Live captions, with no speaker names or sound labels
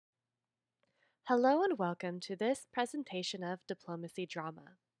Hello and welcome to this presentation of Diplomacy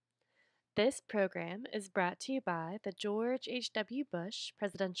Drama. This program is brought to you by the George H.W. Bush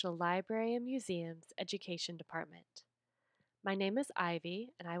Presidential Library and Museum's Education Department. My name is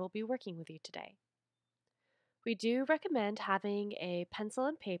Ivy and I will be working with you today. We do recommend having a pencil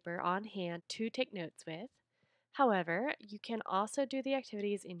and paper on hand to take notes with. However, you can also do the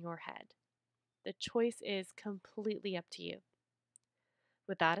activities in your head. The choice is completely up to you.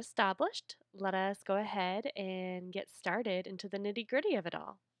 With that established, let us go ahead and get started into the nitty-gritty of it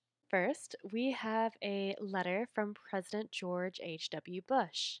all. First, we have a letter from President George H.W.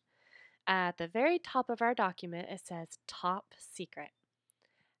 Bush. At the very top of our document, it says Top Secret,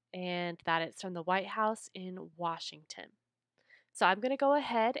 and that it's from the White House in Washington. So I'm going to go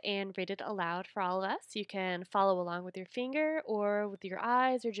ahead and read it aloud for all of us. You can follow along with your finger or with your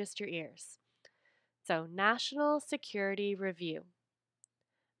eyes or just your ears. So, National Security Review.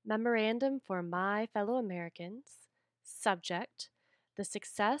 Memorandum for my fellow Americans. Subject: the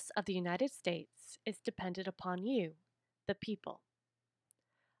success of the United States is dependent upon you, the people.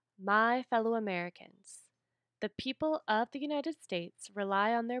 My fellow Americans, the people of the United States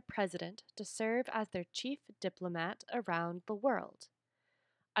rely on their president to serve as their chief diplomat around the world.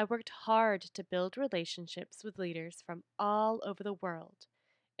 I worked hard to build relationships with leaders from all over the world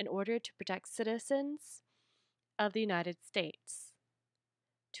in order to protect citizens of the United States.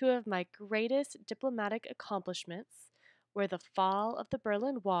 Two of my greatest diplomatic accomplishments were the fall of the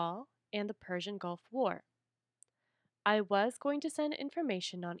Berlin Wall and the Persian Gulf War. I was going to send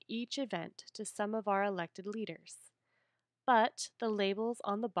information on each event to some of our elected leaders, but the labels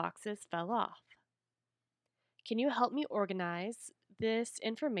on the boxes fell off. Can you help me organize this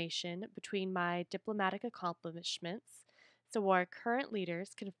information between my diplomatic accomplishments so our current leaders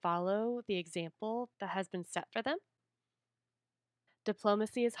can follow the example that has been set for them?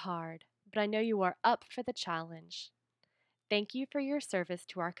 Diplomacy is hard, but I know you are up for the challenge. Thank you for your service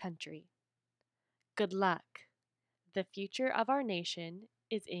to our country. Good luck. The future of our nation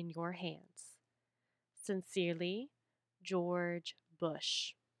is in your hands. Sincerely, George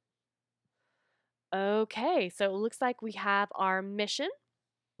Bush. Okay, so it looks like we have our mission.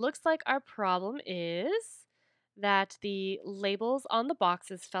 Looks like our problem is that the labels on the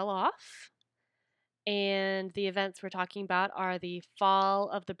boxes fell off. And the events we're talking about are the fall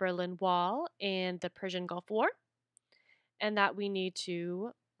of the Berlin Wall and the Persian Gulf War. And that we need to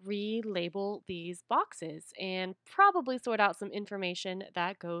relabel these boxes and probably sort out some information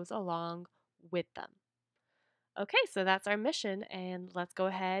that goes along with them. Okay, so that's our mission, and let's go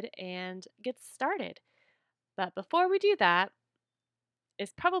ahead and get started. But before we do that,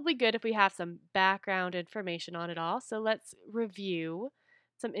 it's probably good if we have some background information on it all. So let's review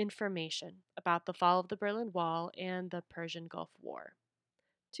some information about the fall of the Berlin Wall and the Persian Gulf War.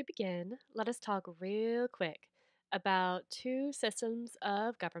 To begin, let us talk real quick about two systems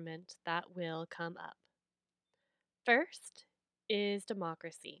of government that will come up. First is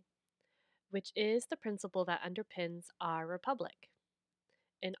democracy, which is the principle that underpins our republic.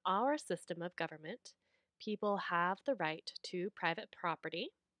 In our system of government, people have the right to private property,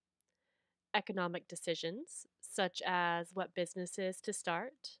 economic decisions, such as what businesses to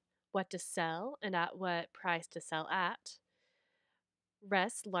start, what to sell, and at what price to sell at,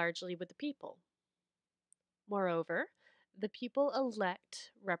 rest largely with the people. Moreover, the people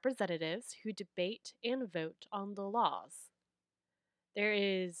elect representatives who debate and vote on the laws. There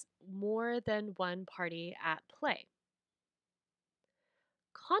is more than one party at play.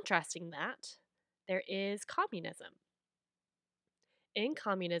 Contrasting that, there is communism. In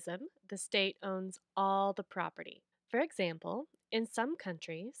communism, the state owns all the property. For example, in some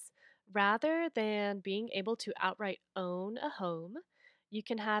countries, rather than being able to outright own a home, you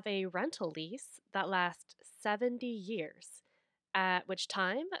can have a rental lease that lasts 70 years, at which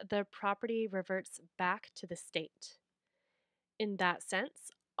time the property reverts back to the state. In that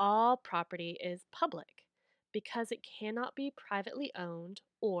sense, all property is public because it cannot be privately owned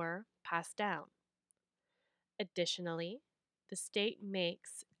or passed down. Additionally, the state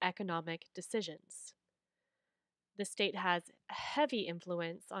makes economic decisions. The state has heavy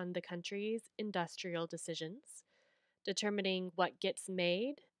influence on the country's industrial decisions, determining what gets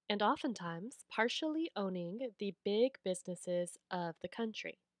made and oftentimes partially owning the big businesses of the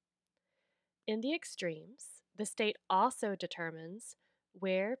country. In the extremes, the state also determines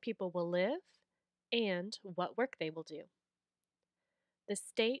where people will live and what work they will do. The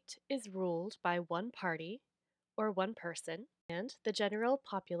state is ruled by one party or one person, and the general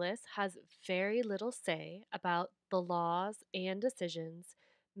populace has very little say about the laws and decisions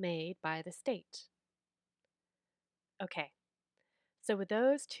made by the state. Okay, So, with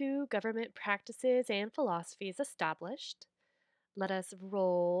those two government practices and philosophies established, let us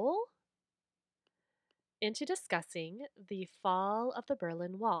roll into discussing the fall of the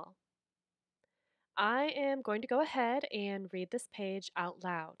Berlin Wall. I am going to go ahead and read this page out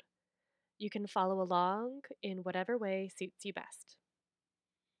loud. You can follow along in whatever way suits you best.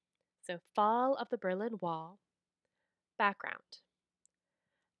 So, fall of the Berlin Wall. Background.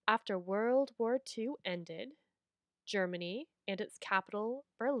 After World War II ended, Germany and its capital,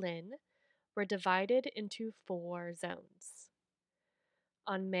 Berlin, were divided into four zones.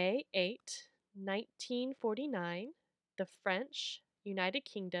 On May 8, 1949, the French, United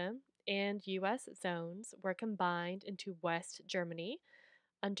Kingdom, and U.S. zones were combined into West Germany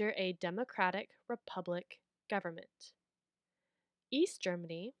under a democratic republic government. East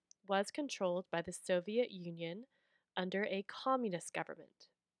Germany was controlled by the Soviet Union under a communist government.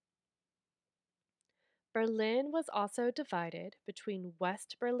 Berlin was also divided between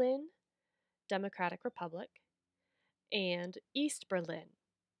West Berlin, Democratic Republic, and East Berlin,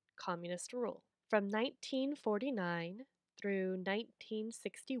 communist rule. From 1949 through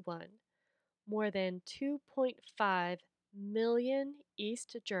 1961, more than 2.5 million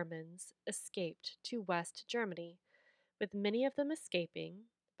East Germans escaped to West Germany, with many of them escaping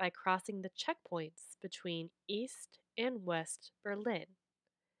by crossing the checkpoints between East and West Berlin.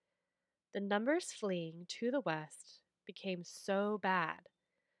 The numbers fleeing to the west became so bad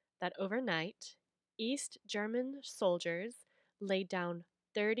that overnight, East German soldiers laid down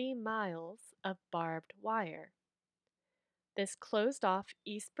 30 miles of barbed wire. This closed off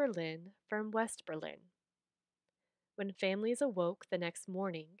East Berlin from West Berlin. When families awoke the next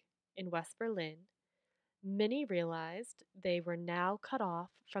morning in West Berlin, many realized they were now cut off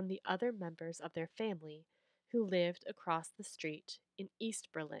from the other members of their family who lived across the street in East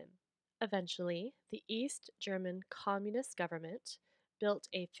Berlin. Eventually, the East German Communist government built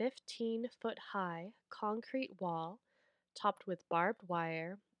a 15-foot high concrete wall topped with barbed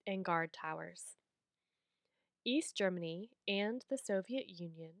wire and guard towers. East Germany and the Soviet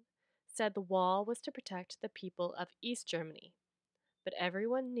Union said the wall was to protect the people of East Germany, but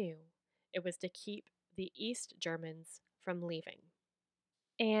everyone knew it was to keep the East Germans from leaving.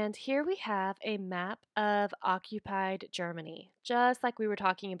 And here we have a map of occupied Germany, just like we were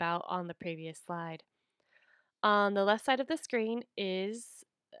talking about on the previous slide. On the left side of the screen is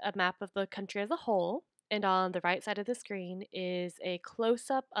a map of the country as a whole, and on the right side of the screen is a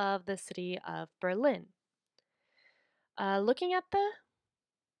close-up of the city of Berlin. Looking at the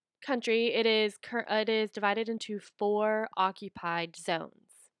country, it is divided into four occupied zones.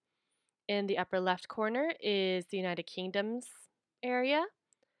 In the upper left corner is the United Kingdom's area.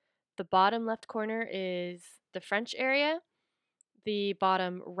 The bottom left corner is the French area. The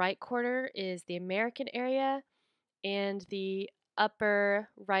bottom right corner is the American area. And the upper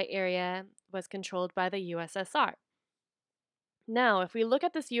right area was controlled by the USSR. Now, if we look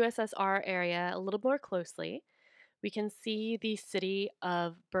at this USSR area a little more closely, we can see the city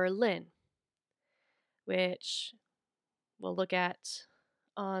of Berlin, which we'll look at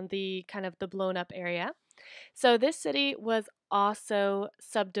on the kind of the blown up area. So this city was also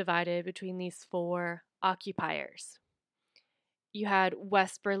subdivided between these four occupiers. You had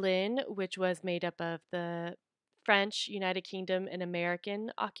West Berlin, which was made up of the French, United Kingdom, and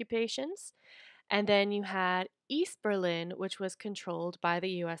American occupations. And then you had East Berlin, which was controlled by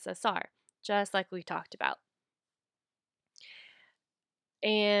the USSR, just like we talked about.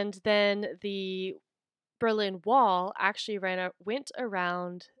 And then the Berlin Wall actually went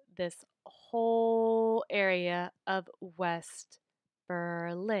around this whole area of West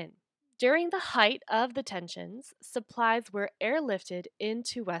Berlin. During the height of the tensions, supplies were airlifted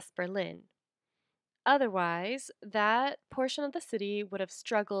into West Berlin. Otherwise, that portion of the city would have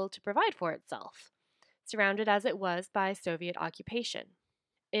struggled to provide for itself, surrounded as it was by Soviet occupation.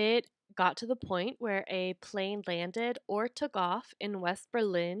 It got to the point where a plane landed or took off in West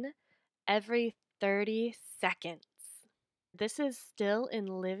Berlin every 30 seconds. This is still in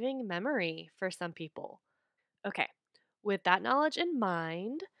living memory for some people. Okay, with that knowledge in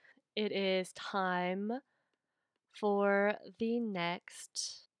mind, it is time for the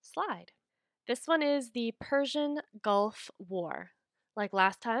next slide. This one is the Persian Gulf War. Like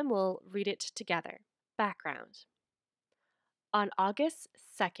last time, we'll read it together. Background. On August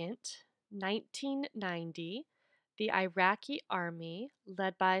 2nd, 1990, the Iraqi army,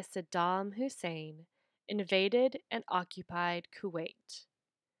 led by Saddam Hussein, invaded and occupied Kuwait.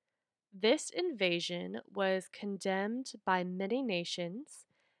 This invasion was condemned by many nations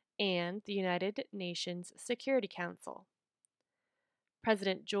and the United Nations Security Council.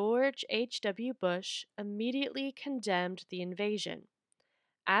 President George H.W. Bush immediately condemned the invasion,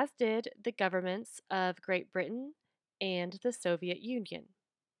 as did the governments of Great Britain and the Soviet Union.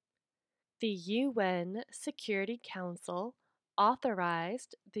 The UN Security Council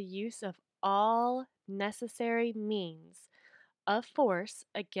authorized the use of all necessary means of force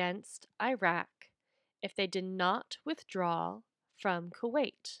against Iraq if they did not withdraw from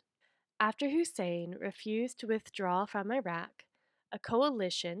Kuwait. After Hussein refused to withdraw from Iraq, a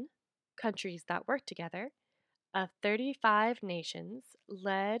coalition, countries that work together, of 35 nations,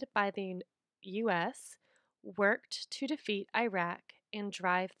 led by the U.S., worked to defeat Iraq and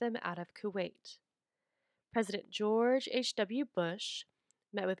drive them out of Kuwait. President George H.W. Bush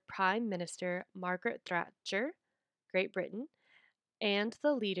met with Prime Minister Margaret Thatcher, Great Britain, and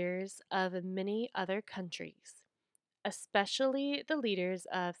the leaders of many other countries, especially the leaders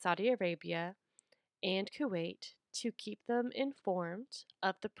of Saudi Arabia and Kuwait, to keep them informed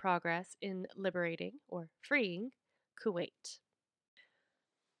of the progress in liberating or freeing Kuwait.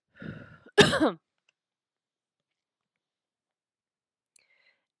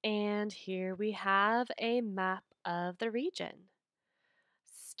 And here we have a map of the region.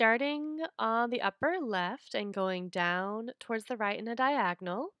 Starting on the upper left and going down towards the right in a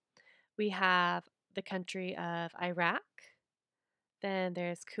diagonal, we have the country of Iraq, then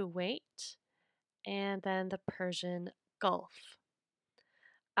there's Kuwait, and then the Persian Gulf.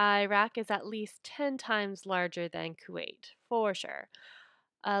 Iraq is at least 10 times larger than Kuwait, for sure.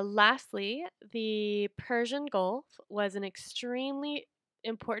 Lastly, the Persian Gulf was an extremely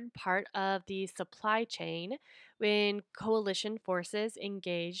important part of the supply chain when coalition forces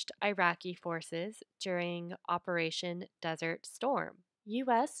engaged Iraqi forces during Operation Desert Storm.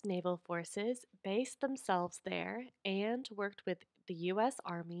 U.S. naval forces based themselves there and worked with the U.S.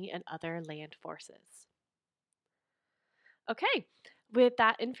 Army and other land forces. Okay, with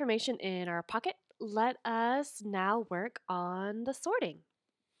that information in our pocket, let us now work on the sorting.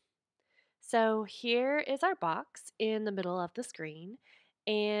 So here is our box in the middle of the screen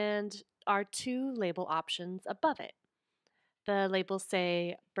and our two label options above it. The labels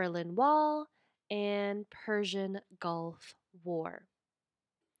say Berlin Wall and Persian Gulf War.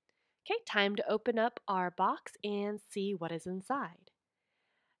 Okay, time to open up our box and see what is inside.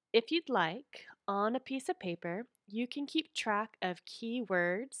 If you'd like, on a piece of paper, you can keep track of key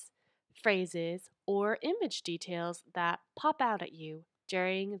words, phrases, or image details that pop out at you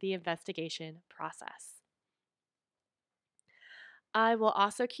during the investigation process. I will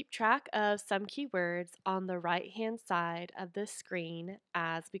also keep track of some keywords on the right-hand side of the screen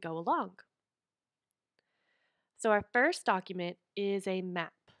as we go along. So our first document is a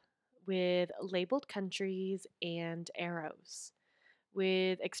map with labeled countries and arrows,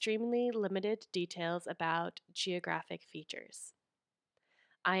 with extremely limited details about geographic features.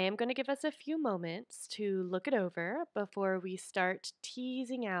 I am going to give us a few moments to look it over before we start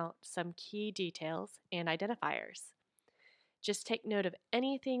teasing out some key details and identifiers. Just take note of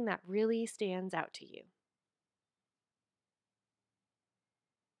anything that really stands out to you.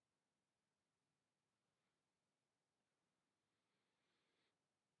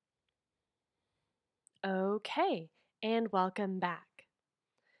 Okay, and welcome back.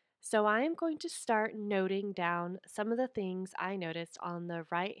 So I am going to start noting down some of the things I noticed on the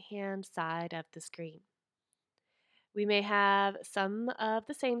right-hand side of the screen. We may have some of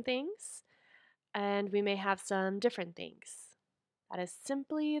the same things, and we may have some different things. That is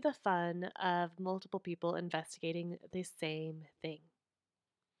simply the fun of multiple people investigating the same thing.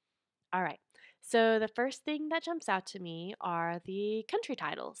 All right, so the first thing that jumps out to me are the country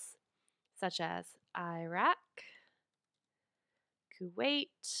titles, such as Iraq,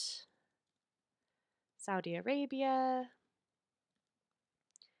 Kuwait, Saudi Arabia,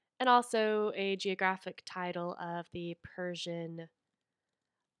 and also a geographic title of the Persian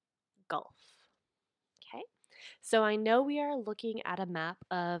Gulf. Okay, so I know we are looking at a map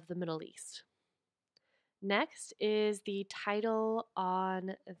of the Middle East. Next is the title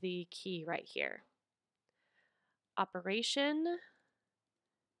on the key right here. Operation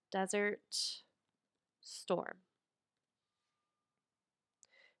Desert Storm.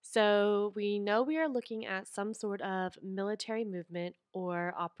 So we know we are looking at some sort of military movement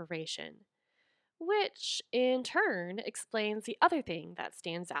or operation, which in turn explains the other thing that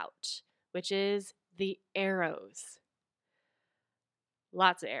stands out, which is the arrows.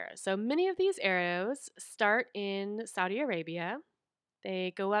 Lots of arrows. So many of these arrows start in Saudi Arabia,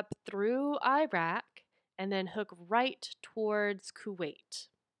 they go up through Iraq, and then hook right towards Kuwait.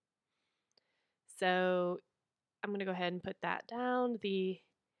 So I'm going to go ahead and put that down. The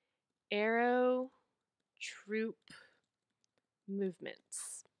arrow troop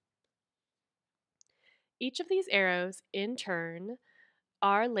movements. Each of these arrows, in turn,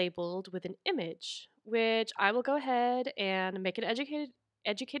 are labeled with an image, which I will go ahead and make an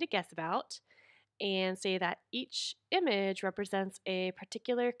educated guess about and say that each image represents a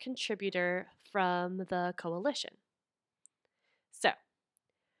particular contributor from the coalition. So,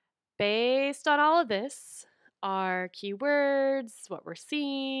 based on all of this, our keywords, what we're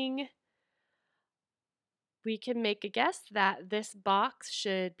seeing, we can make a guess that this box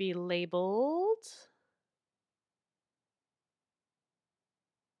should be labeled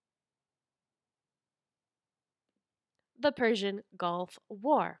the Persian Gulf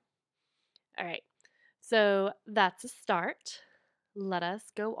War. All right, so that's a start. Let us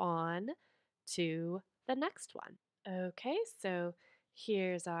go on to the next one. Okay, so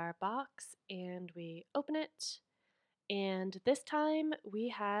here's our box and we open it. And this time we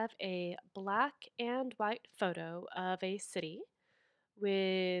have a black and white photo of a city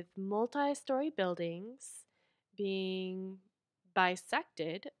with multi-story buildings being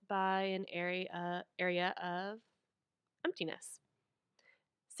bisected by an area of emptiness.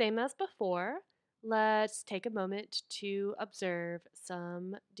 Same as before, let's take a moment to observe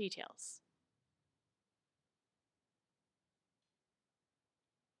some details.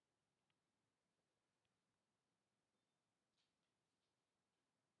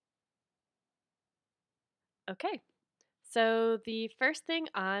 Okay, so the first thing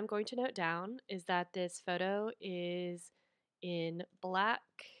I'm going to note down is that this photo is in black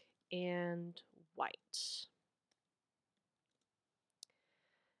and white.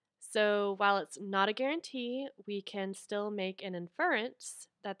 So while it's not a guarantee, we can still make an inference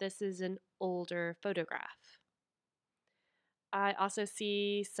that this is an older photograph. I also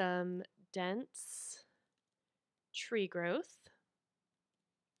see some dense tree growth.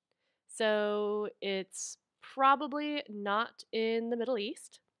 So it's probably not in the Middle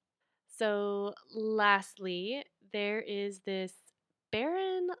East. So, lastly, there is this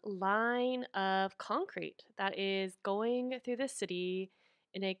barren line of concrete that is going through the city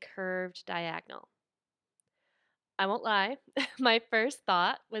in a curved diagonal. I won't lie, my first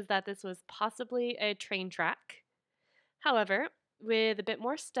thought was that this was possibly a train track. However, with a bit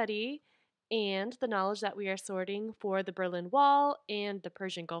more study and the knowledge that we are sorting for the Berlin Wall and the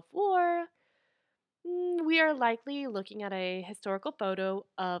Persian Gulf War, we are likely looking at a historical photo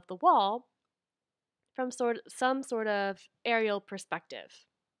of the wall from some sort of aerial perspective.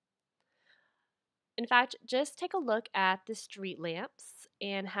 In fact, just take a look at the street lamps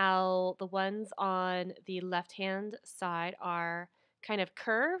and how the ones on the left-hand side are kind of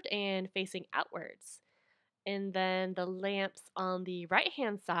curved and facing outwards. And then the lamps on the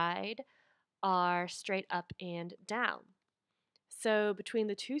right-hand side are straight up and down. So between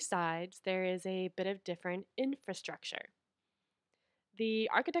the two sides, there is a bit of different infrastructure. The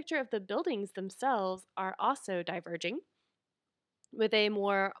architecture of the buildings themselves are also diverging, with a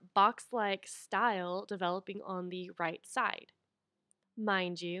more box like style developing on the right side.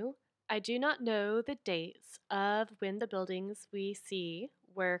 Mind you, I do not know the dates of when the buildings we see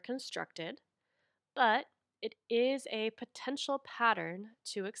were constructed, but it is a potential pattern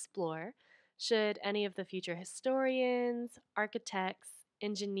to explore should any of the future historians, architects,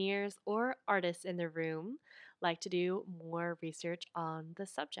 engineers, or artists in the room like to do more research on the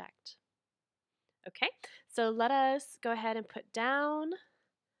subject. Okay, so let us go ahead and put down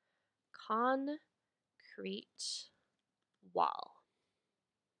concrete wall.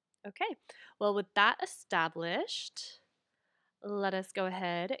 Okay, well, with that established, let us go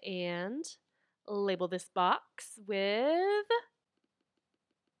ahead and label this box with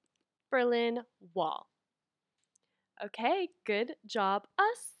Berlin Wall. Okay, good job,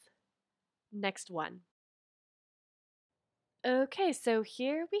 us. Next one. Okay, so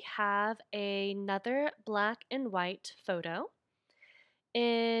here we have another black and white photo.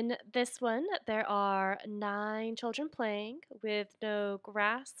 In this one, there are 9 children playing with no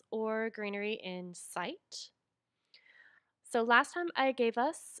grass or greenery in sight. So last time I gave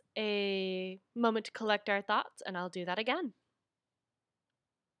us a moment to collect our thoughts, and I'll do that again.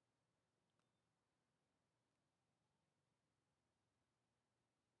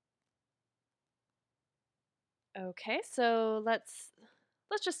 Okay, so let's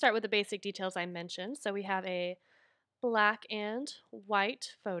just start with the basic details I mentioned. So we have a black and white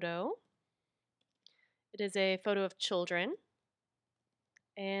photo. It is a photo of children,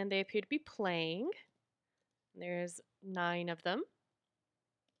 and they appear to be playing. There's 9 of them.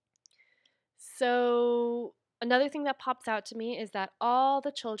 So another thing that pops out to me is that all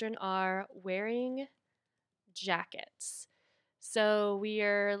the children are wearing jackets. So we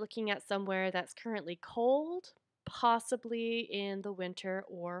are looking at somewhere that's currently cold, possibly in the winter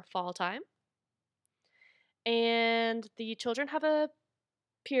or fall time. And the children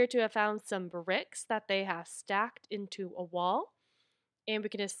appear to have found some bricks that they have stacked into a wall. And we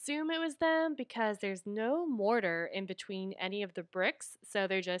can assume it was them because there's no mortar in between any of the bricks, so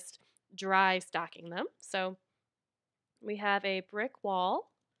they're just dry stacking them. So we have a brick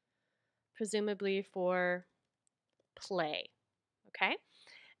wall, presumably for play. Okay?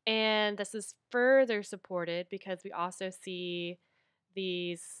 And this is further supported because we also see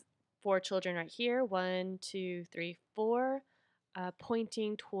these four children right here, one, two, three, four,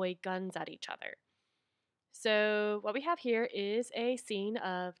 pointing toy guns at each other. So what we have here is a scene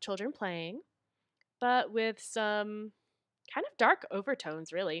of children playing, but with some kind of dark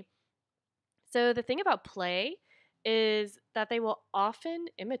overtones, really. So the thing about play is that they will often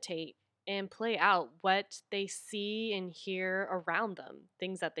imitate and play out what they see and hear around them,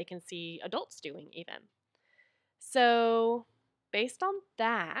 things that they can see adults doing, even. So, based on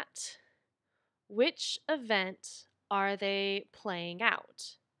that, which event are they playing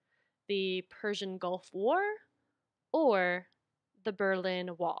out? The Persian Gulf War or the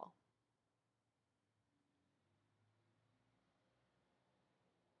Berlin Wall?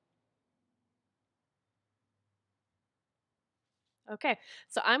 Okay,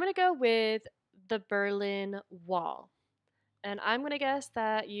 so I'm going to go with the Berlin Wall. And I'm going to guess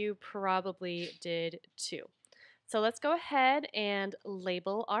that you probably did too. So let's go ahead and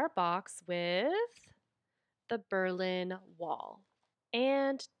label our box with the Berlin Wall.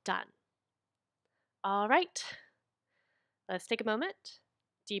 And done. All right, let's take a moment.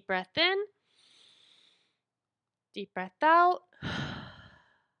 Deep breath in, deep breath out.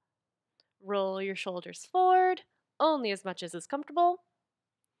 Roll your shoulders forward, only as much as is comfortable.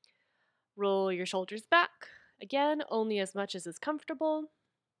 Roll your shoulders back, again, only as much as is comfortable.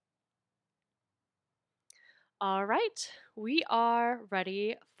 All right, we are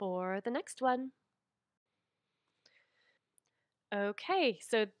ready for the next one. Okay,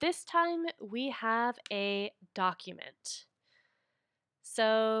 so this time we have a document.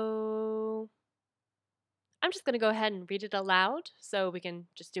 So I'm just going to go ahead and read it aloud so we can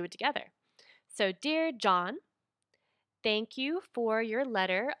just do it together. So, dear John, thank you for your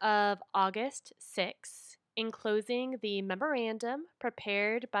letter of August 6, enclosing the memorandum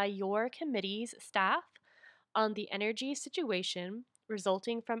prepared by your committee's staff on the energy situation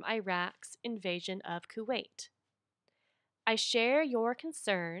resulting from Iraq's invasion of Kuwait. I share your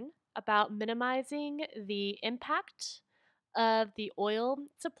concern about minimizing the impact of the oil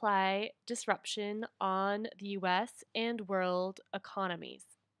supply disruption on the US and world economies.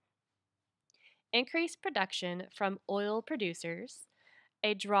 Increased production from oil producers,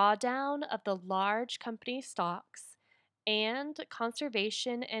 a drawdown of the large company stocks, and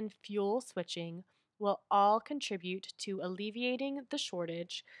conservation and fuel switching will all contribute to alleviating the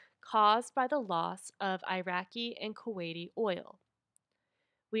shortage caused by the loss of Iraqi and Kuwaiti oil.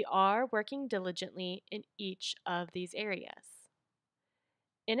 We are working diligently in each of these areas.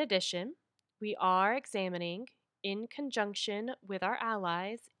 In addition, we are examining, in conjunction with our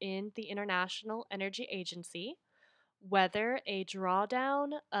allies in the International Energy Agency, whether a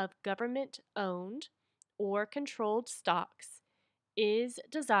drawdown of government owned or controlled stocks is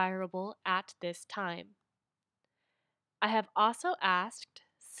desirable at this time. I have also asked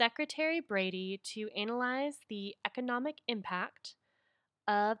Secretary Brady to analyze the economic impact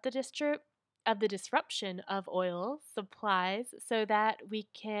of the disruption of oil supplies so that we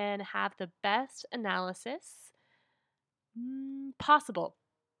can have the best analysis possible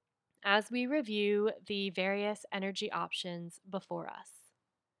as we review the various energy options before us.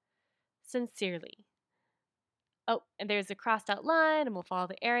 Sincerely. Oh, and there's a crossed out line, and we'll follow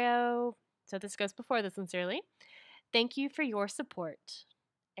the arrow. So this goes before the sincerely. Thank you for your support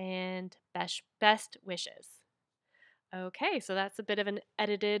and best wishes. Okay, so that's a bit of an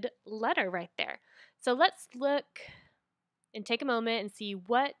edited letter right there. So let's look and take a moment and see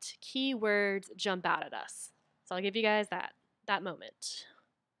what keywords jump out at us. So I'll give you guys that moment.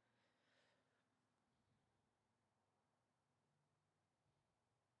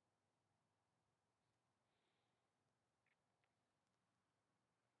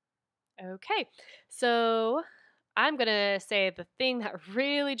 Okay, so I'm gonna say the thing that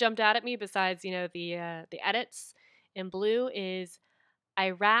really jumped out at me, besides the edits in blue, is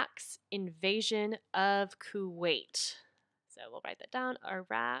Iraq's invasion of Kuwait. So we'll write that down.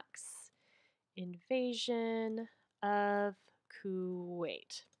 Iraq's invasion of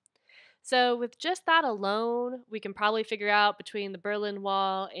Kuwait. So with just that alone, we can probably figure out between the Berlin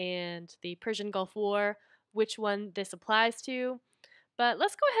Wall and the Persian Gulf War which one this applies to. But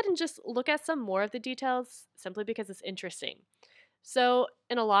let's go ahead and just look at some more of the details simply because it's interesting. So,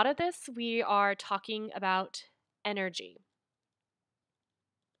 in a lot of this, we are talking about energy.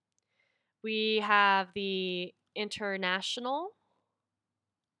 We have the International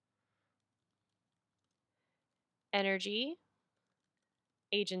Energy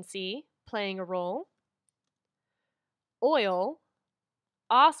Agency playing a role. Oil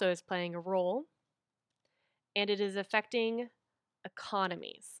also is playing a role, and it is affecting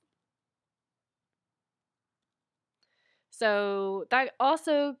economies. So that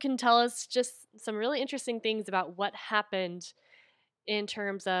also can tell us just some really interesting things about what happened in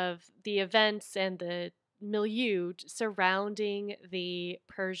terms of the events and the milieu surrounding the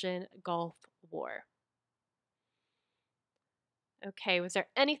Persian Gulf War. Okay, was there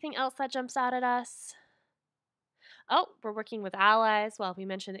anything else that jumps out at us? Oh, we're working with allies. Well, we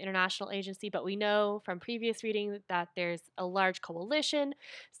mentioned the international agency, but we know from previous reading that there's a large coalition.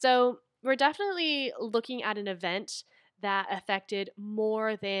 So we're definitely looking at an event that affected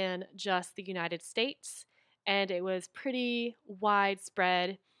more than just the United States, and it was pretty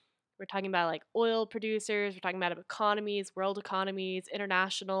widespread. We're talking about like oil producers, we're talking about economies, world economies,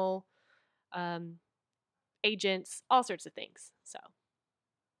 international um, agents, all sorts of things. So,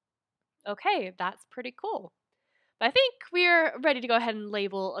 okay, that's pretty cool. But I think we're ready to go ahead and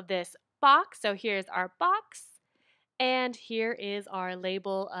label this box. So here's our box, and here is our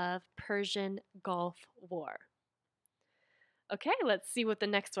label of Persian Gulf War. Okay, let's see what the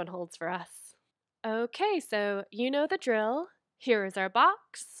next one holds for us. Okay, so you know the drill. Here is our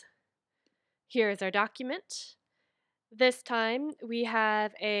box. Here is our document. This time we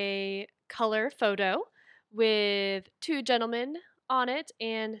have a color photo with two gentlemen on it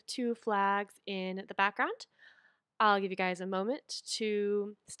and two flags in the background. I'll give you guys a moment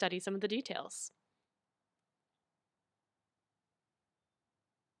to study some of the details.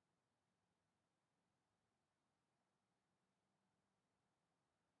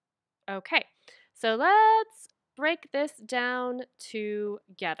 Okay, so let's break this down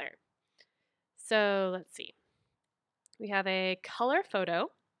together. So let's see. We have a color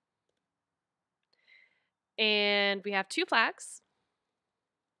photo, and we have two flags.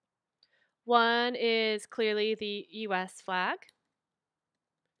 One is clearly the US flag,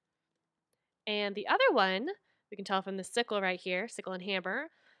 and the other one, we can tell from the sickle right here, sickle and hammer,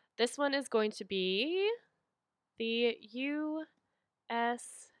 this one is going to be the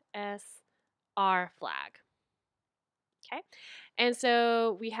USSR flag. Okay, and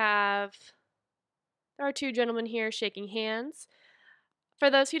so there are two gentlemen here shaking hands.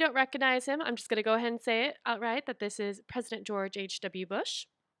 For those who don't recognize him, I'm just going to go ahead and say it outright that this is President George H.W. Bush.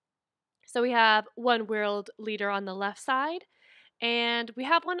 So we have one world leader on the left side, and we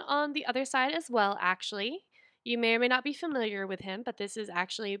have one on the other side as well, actually. You may or may not be familiar with him, but this is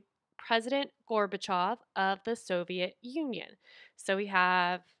actually President Gorbachev of the Soviet Union. So we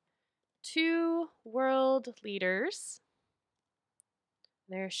have two world leaders.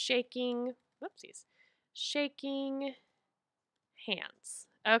 They're shaking, whoopsies, shaking hands.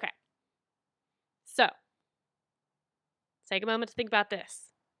 Okay. So, take a moment to think about this.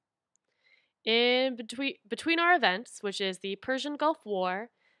 In between our events, which is the Persian Gulf War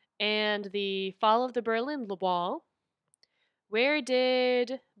and the fall of the Berlin Wall, where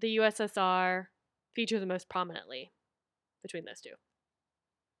did the USSR feature the most prominently between those two?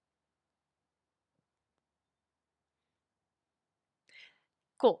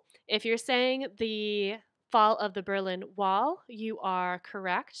 Cool. If you're saying the fall of the Berlin Wall, you are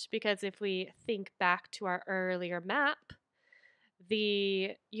correct, because if we think back to our earlier map,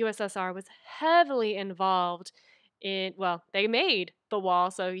 the USSR was heavily involved in, well, they made the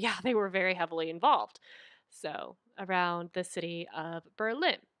wall, so yeah, they were very heavily involved. So, around the city of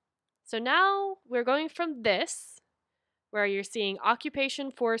Berlin. So now we're going from this, where you're seeing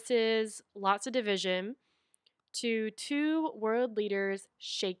occupation forces, lots of division, to two world leaders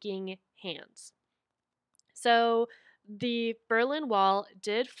shaking hands. So the Berlin Wall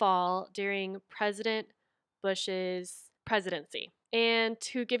did fall during President Bush's presidency. And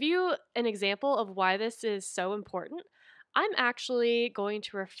to give you an example of why this is so important, I'm actually going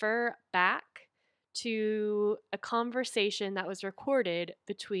to refer back to a conversation that was recorded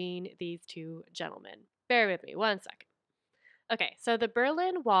between these two gentlemen. Bear with me 1 second. Okay, so the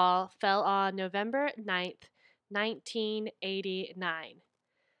Berlin Wall fell on November 9th, 1989.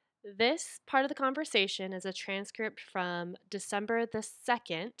 This part of the conversation is a transcript from December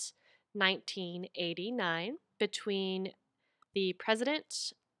 2nd, 1989, between the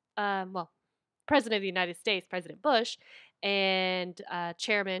President of the United States, President Bush, and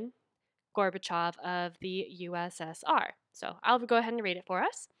Chairman Gorbachev of the USSR. So I'll go ahead and read it for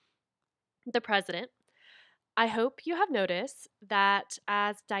us. The President: I hope you have noticed that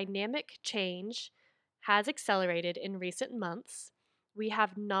as dynamic change has accelerated in recent months, we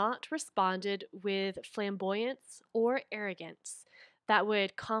have not responded with flamboyance or arrogance that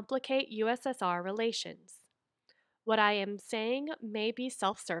would complicate USSR relations. What I am saying may be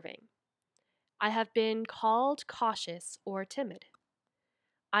self serving. I have been called cautious or timid.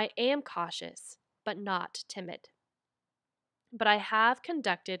 I am cautious, but not timid. But I have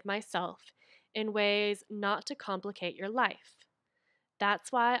conducted myself in ways not to complicate your life.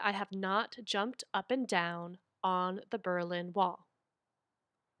 That's why I have not jumped up and down on the Berlin Wall.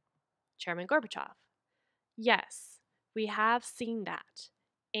 Chairman Gorbachev: Yes, we have seen that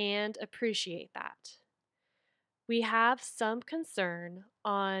and appreciate that. We have some concern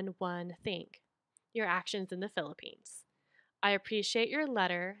on one thing: your actions in the Philippines. I appreciate your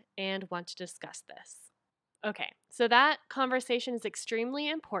letter and want to discuss this. Okay, so that conversation is extremely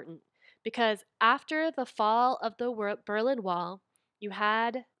important because after the fall of the Berlin Wall, you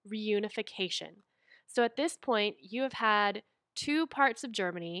had reunification. So at this point, you have had two parts of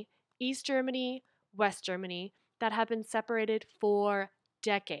Germany, East Germany, West Germany, that have been separated for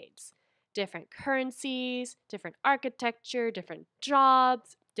decades. Different currencies, different architecture, different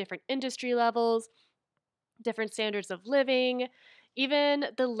jobs, different industry levels, different standards of living. Even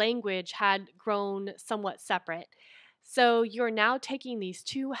the language had grown somewhat separate. So you're now taking these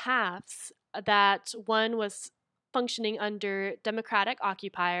two halves that one was functioning under democratic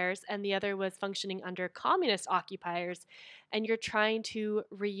occupiers and the other was functioning under communist occupiers, and you're trying to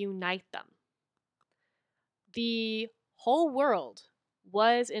reunite them. The whole world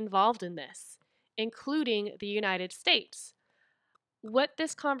was involved in this, including the United States. What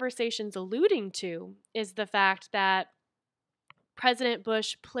this conversation's alluding to is the fact that President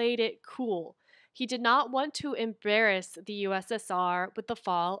Bush played it cool. He did not want to embarrass the USSR with the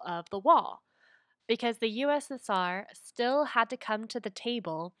fall of the wall because the USSR still had to come to the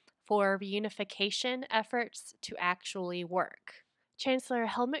table for reunification efforts to actually work. Chancellor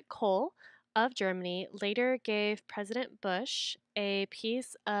Helmut Kohl of Germany later gave President Bush a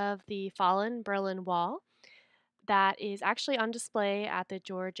piece of the fallen Berlin Wall that is actually on display at the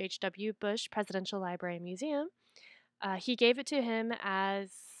George H.W. Bush Presidential Library and Museum. He gave it to him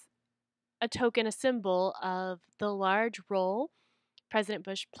as a token, a symbol of the large role President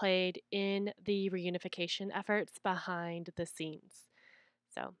Bush played in the reunification efforts behind the scenes.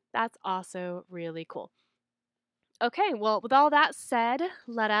 So that's also really cool. Okay, well, with all that said,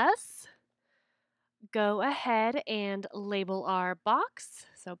 let us go ahead and label our box.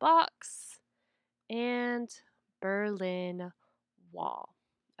 So, box and Berlin Wall.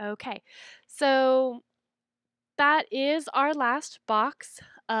 Okay, so that is our last box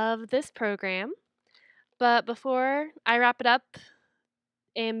of this program. But before I wrap it up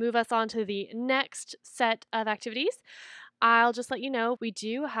and move us on to the next set of activities, I'll just let you know we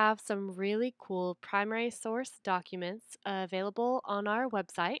do have some really cool primary source documents available on our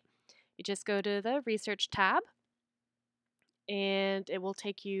website. You just go to the research tab and it will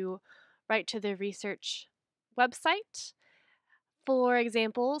take you right to the research website. For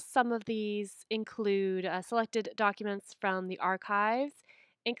example, some of these include selected documents from the archives,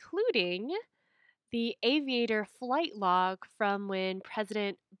 including the aviator flight log from when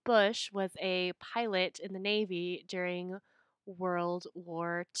President Bush was a pilot in the Navy during World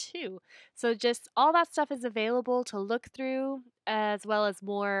War II. So, just all that stuff is available to look through, as well as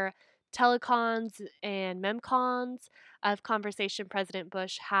more telecons and memcons of conversation President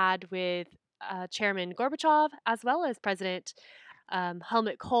Bush had with Chairman Gorbachev, as well as President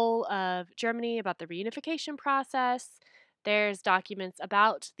Helmut Kohl of Germany about the reunification process. There's documents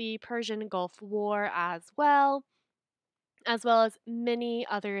about the Persian Gulf War as well as many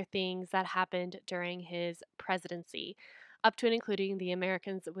other things that happened during his presidency, up to and including the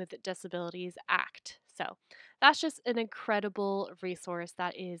Americans with Disabilities Act. So that's just an incredible resource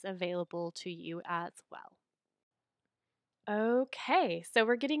that is available to you as well. Okay, so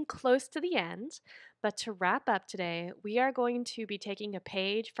we're getting close to the end, but to wrap up today, we are going to be taking a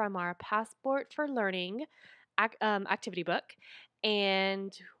page from our Passport for Learning activity book,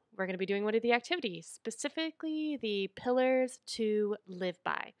 and we're going to be doing one of the activities, specifically the pillars to live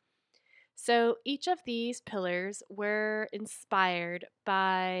by. So each of these pillars were inspired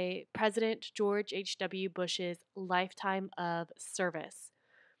by President George H.W. Bush's lifetime of service.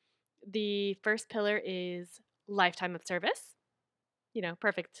 The first pillar is lifetime of service.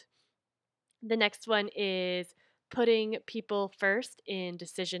 Perfect. The next one is putting people first in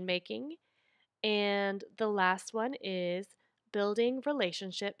decision making. And the last one is building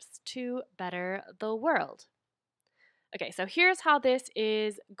relationships to better the world. Okay, so here's how this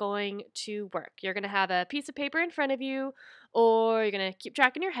is going to work. You're going to have a piece of paper in front of you, or you're going to keep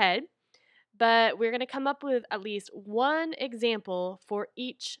track in your head, but we're going to come up with at least one example for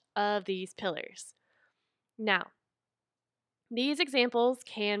each of these pillars. Now, these examples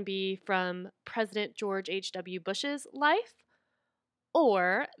can be from President George H.W. Bush's life,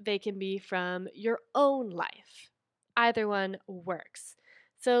 or they can be from your own life. Either one works.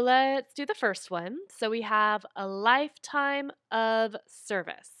 So let's do the first one. So we have a lifetime of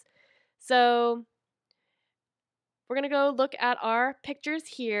service. So we're going to go look at our pictures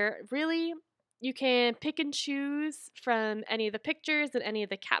here. Really, you can pick and choose from any of the pictures and any of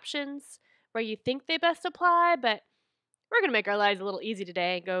the captions where you think they best apply, but we're going to make our lives a little easy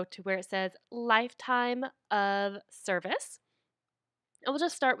today and go to where it says lifetime of service. And we'll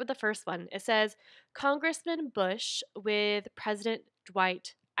just start with the first one. It says Congressman Bush with President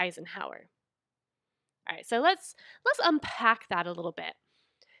Dwight Eisenhower. All right, so let's unpack that a little bit.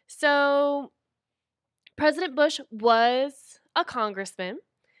 So President Bush was a congressman.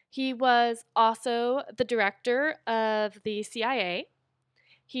 He was also the director of the CIA.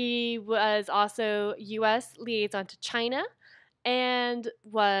 He was also U.S. liaison to China and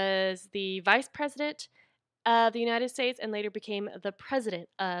was the vice president of the United States and later became the president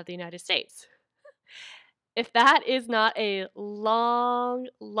of the United States. If that is not a long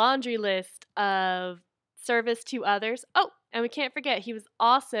laundry list of service to others. Oh, and we can't forget he was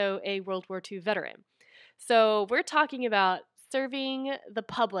also a World War II veteran. So we're talking about serving the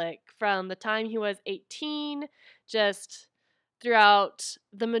public from the time he was 18, just throughout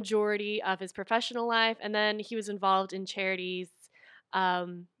the majority of his professional life. And then he was involved in charities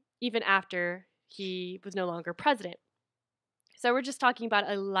even after he was no longer president. So we're just talking about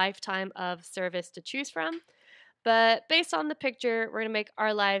a lifetime of service to choose from. But based on the picture, we're going to make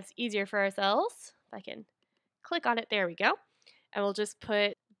our lives easier for ourselves. If I can click on it, there we go. And we'll just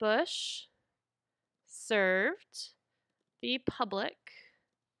put Bush served the public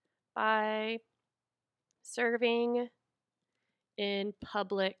by serving in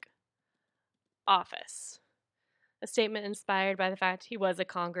public office. A statement inspired by the fact he was a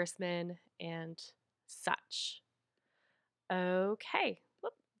congressman and such. Okay,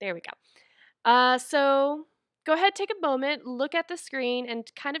 whoop, there we go. So go ahead, take a moment, look at the screen, and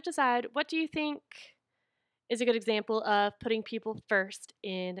kind of decide what do you think is a good example of putting people first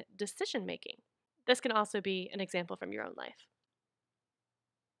in decision making. This can also be an example from your own life.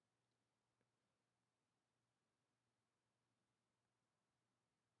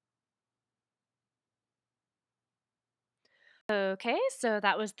 Okay, so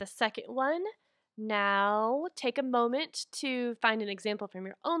that was the second one. Now take a moment to find an example from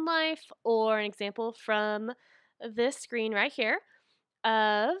your own life or an example from this screen right here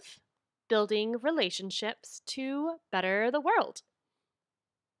of building relationships to better the world.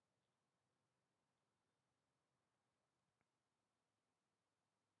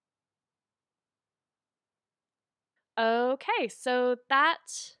 Okay, so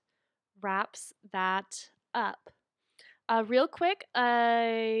that wraps that up. Real quick,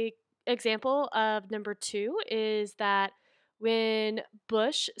 a example of number two is that when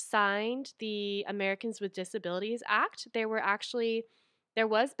Bush signed the Americans with Disabilities Act, there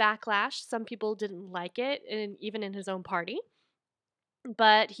was backlash. Some people didn't like it, and even in his own party.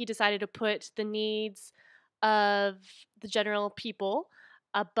 But he decided to put the needs of the general people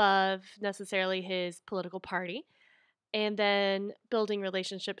above necessarily his political party. And then building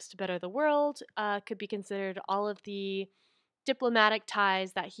relationships to better the world could be considered all of the diplomatic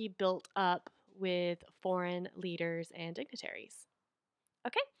ties that he built up with foreign leaders and dignitaries.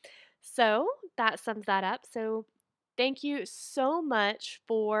 Okay, so that sums that up. So thank you so much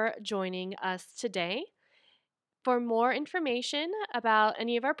for joining us today. For more information about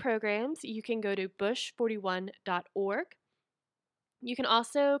any of our programs, you can go to bush41.org. You can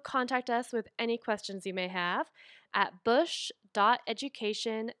also contact us with any questions you may have at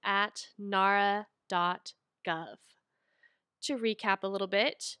bush.education@nara.gov. To recap a little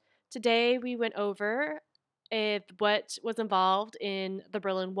bit, today we went over what was involved in the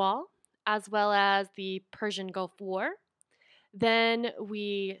Berlin Wall, as well as the Persian Gulf War. Then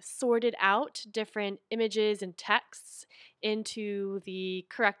we sorted out different images and texts into the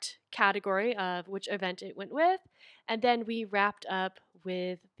correct category of which event it went with. And then we wrapped up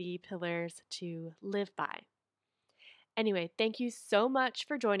with the pillars to live by. Anyway, thank you so much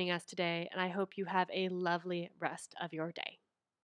for joining us today, and I hope you have a lovely rest of your day.